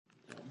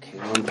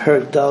on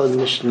Perek Daled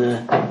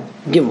Mishnah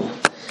Gimel.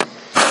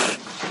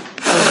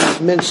 As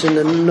we've mentioned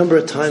a number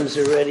of times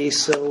already,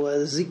 so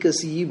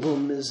Zikas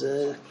Yibum is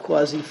a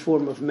quasi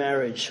form of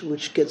marriage,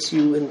 which gets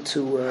you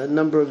into a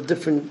number of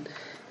different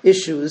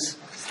issues.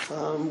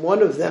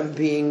 One of them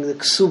being the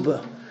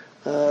Ksuba.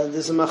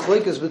 There's a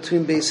machlokes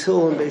between Beis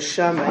Hillel and Beis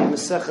Shammai.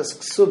 Maseches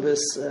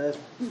Ksubas,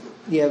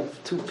 you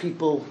have two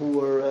people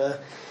who are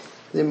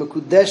they're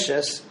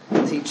mekudeshes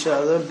to each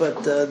other,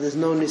 but there's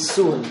no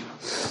nisuin.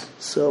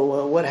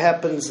 So what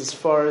happens as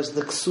far as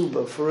the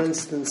ksuba? For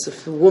instance,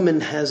 if a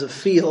woman has a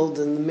field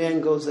and the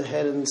man goes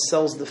ahead and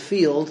sells the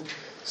field,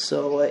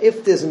 so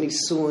if there's an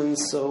nisuin,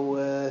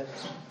 so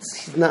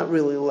he's not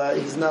really allowed.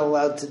 He's not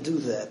allowed to do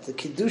that. The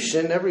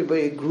kiddushin,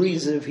 everybody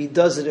agrees that if he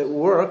does it, it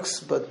works.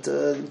 But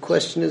the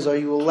question is, are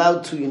you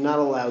allowed to? You're not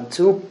allowed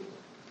to.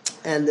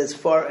 And as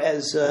far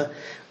as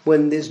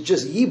when there's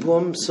just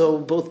yibum, so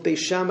both Beis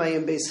Shammai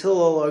and Beis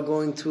Hillel are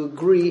going to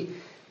agree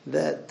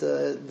that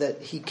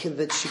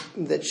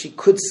she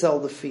could sell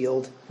the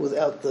field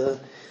without the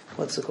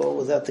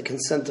without the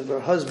consent of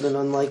her husband,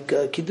 unlike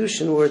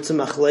kiddushin where it's a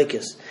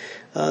machlekes.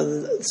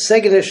 The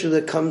second issue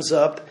that comes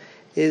up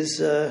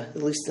is, at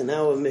least in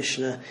our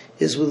Mishnah,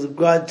 is with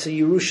regard to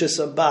Yerushas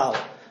Abal.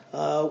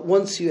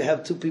 Once you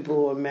have two people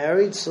who are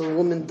married, so the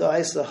woman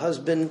dies, the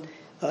husband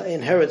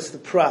inherits the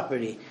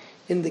property.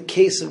 In the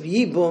case of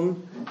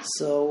Yibum,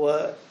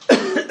 so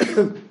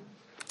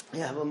you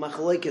have a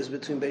machlokes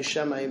between Beis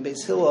Shammai and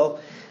Beis Hillel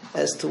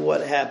as to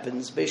what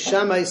happens. Beis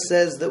Shammai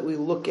says that we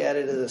look at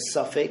it as a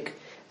suffix,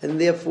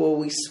 and therefore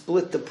we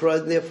split the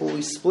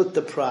properties.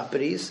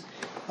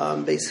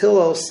 Beis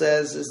Hillel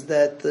says is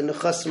that the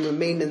nechasim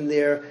remain in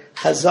their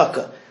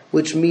hazaka,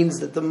 which means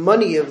that the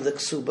money of the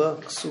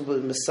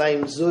ksuba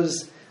Messiah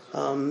zuz,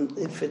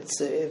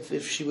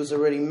 if she was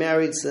already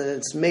married, so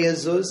it's meya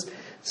zuz.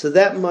 So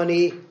that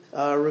money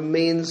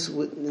remains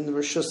in the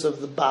rishus of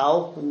the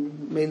Baal,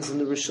 remains in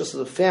the rishus of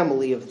the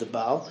family of the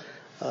Baal.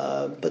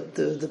 But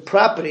the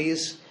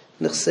properties,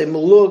 Nechsei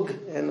Malug,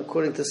 and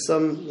according to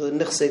some, the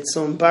Nechsei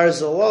Tzon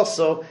Barzel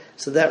also,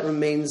 so that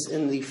remains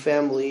in the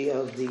family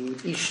of the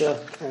Isha,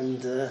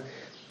 and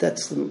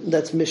that's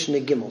Mishnah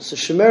Gimel. So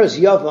Shomeres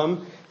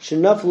Yavam,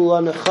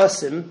 Shenaflu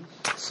Nechasim,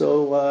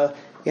 so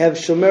you have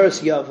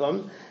Shomeres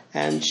Yavam,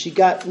 and she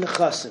got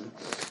Nechasim.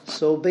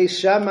 So Beis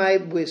Shammai,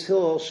 Beis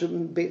Hillel,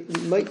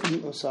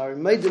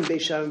 Maidim Beis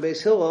Shammai,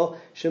 Beis Hillel,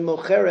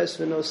 Shemocheres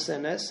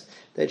V'nosenes,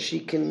 that she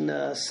can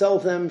sell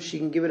them, she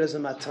can give it as a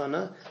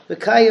matana.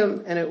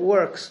 V'kayim, and it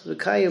works.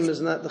 V'kayim is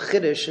not the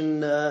chiddush,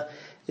 in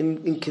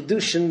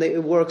Kedushin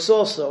it works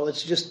also.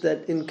 It's just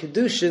that in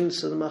Kedushin,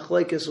 so the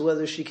machlokes is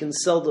whether she can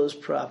sell those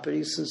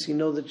properties, since you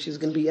know that she's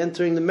going to be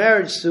entering the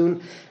marriage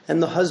soon,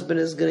 and the husband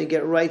is going to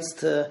get rights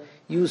to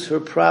use her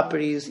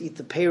properties, eat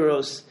the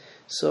peiros.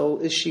 So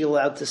is she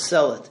allowed to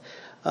sell it?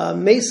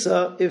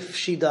 Mesa, if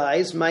she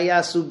dies,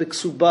 mayasu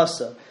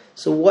b'ksubasa.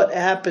 So what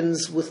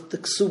happens with the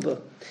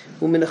ksuba?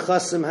 And with the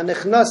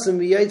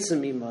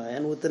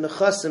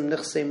nechasim,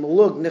 nechsei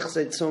mulug,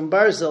 nechsei tzon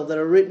barzel, that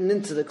are written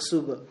into the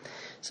ksuba.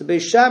 So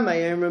Beis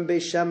Shammai, I remember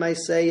Beis Shammai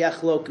say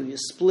yachloku, you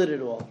split it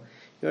all.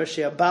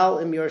 Yorshei Abal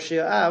and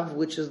Yorshei Av,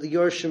 which is the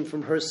Yorshim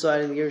from her side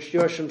and the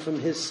Yorshim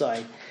from his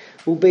side.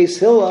 Beis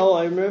Hillel,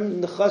 I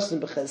remember nechasim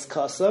b'ches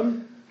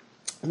kasam.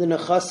 The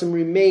nechasim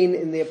remain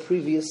in their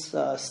previous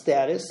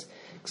status.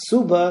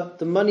 Ksuba,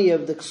 the money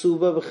of the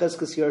ksuba,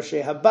 b'cheskas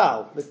Yorshei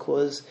Habal,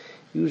 because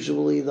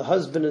usually the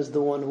husband is the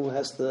one who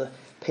has to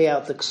pay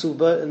out the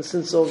ksuba, and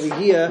since over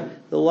here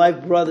the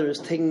live brother is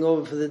taking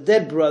over for the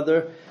dead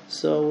brother,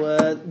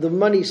 so the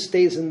money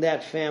stays in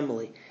that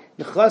family.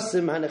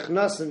 Nechasim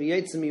hanechnasim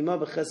v'yitzim ima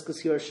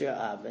b'cheskas Yorshei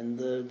Av, and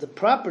the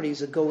properties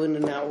that go in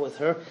and out with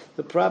her,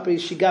 the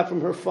properties she got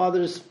from her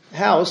father's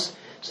house,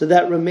 so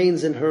that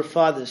remains in her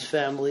father's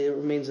family. It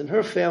remains in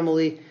her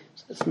family.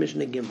 So that's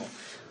Mishnah Gimel.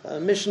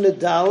 Mishnah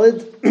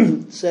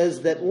Daled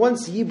says that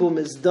once Yibum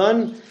is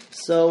done,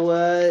 so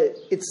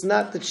it's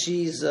not that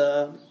she's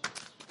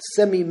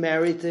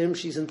semi-married to him.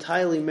 She's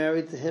entirely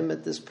married to him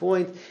at this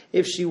point.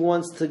 If she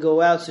wants to go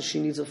out, so she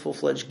needs a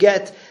full-fledged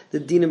get. The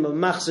dinim of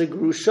machzer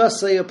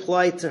gerushasei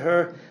apply to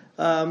her.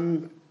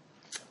 And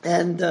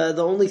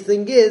the only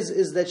thing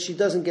is that she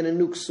doesn't get a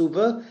new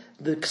ksuba.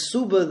 The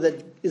ksuba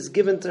that is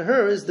given to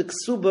her is the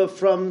ksuba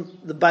from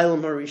the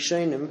Bailam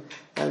HaRishonim,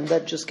 and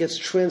that just gets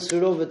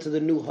transferred over to the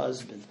new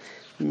husband.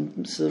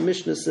 So the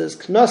Mishnah says,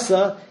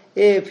 Knasa,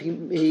 if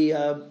he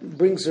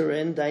brings her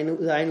in,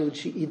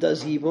 he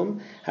does yibum,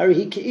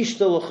 hari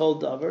keishto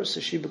l'chol davar, so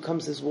she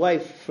becomes his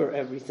wife for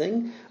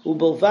everything.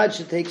 Ubelvad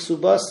she takes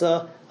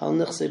subasa al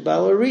nechsei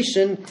Baal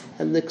HaRishon,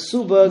 and the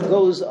ksuba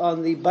goes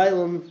on the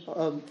Bailam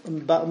on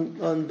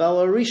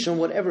Baal HaRishon,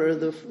 whatever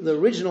the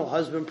original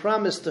husband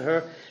promised to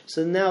her.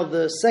 So now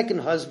the second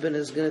husband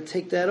is going to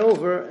take that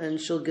over, and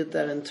she'll get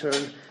that in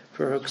turn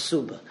for her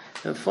ksuba.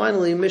 And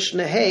finally,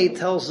 Mishnah Hay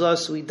tells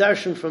us, we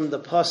darshan from the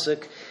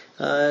pasuk.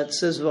 It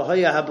says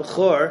V'haya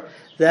habechor,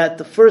 that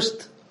the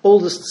first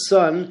oldest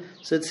son,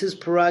 so it's his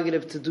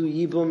prerogative to do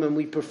yibum, and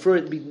we prefer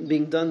it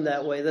being done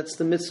that way. That's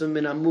the mitzvah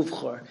min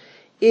hamuvchor.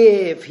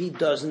 If he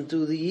doesn't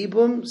do the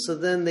Yibum, so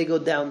then they go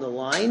down the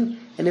line.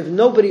 And if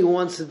nobody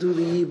wants to do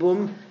the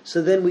Yibum,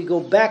 so then we go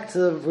back to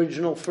the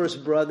original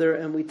first brother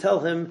and we tell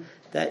him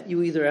that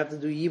you either have to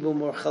do Yibum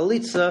or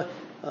Chalitza.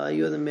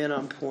 You're the man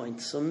on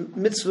point. So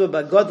mitzvah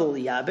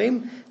bagadol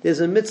yabim.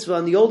 There's a mitzvah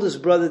on the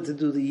oldest brother to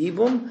do the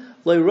Yibum.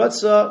 Loy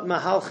ratza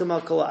mahalchim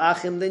al kol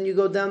achim. Then you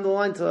go down the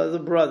line to the other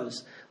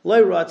brothers.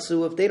 Loy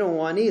ratzu, if they don't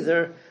want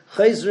either,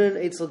 chayzrin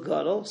eitzel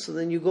gadol. So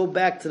then you go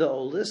back to the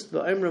oldest,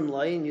 ba'imrim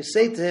lay, and you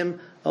say to him,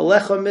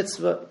 alecha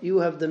mitzvah, you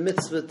have the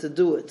mitzvah to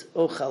do it.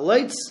 O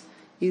chalitz,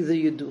 either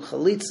you do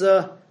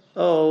chalitza,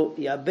 o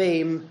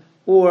yabim,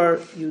 or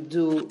you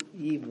do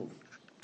Yibum.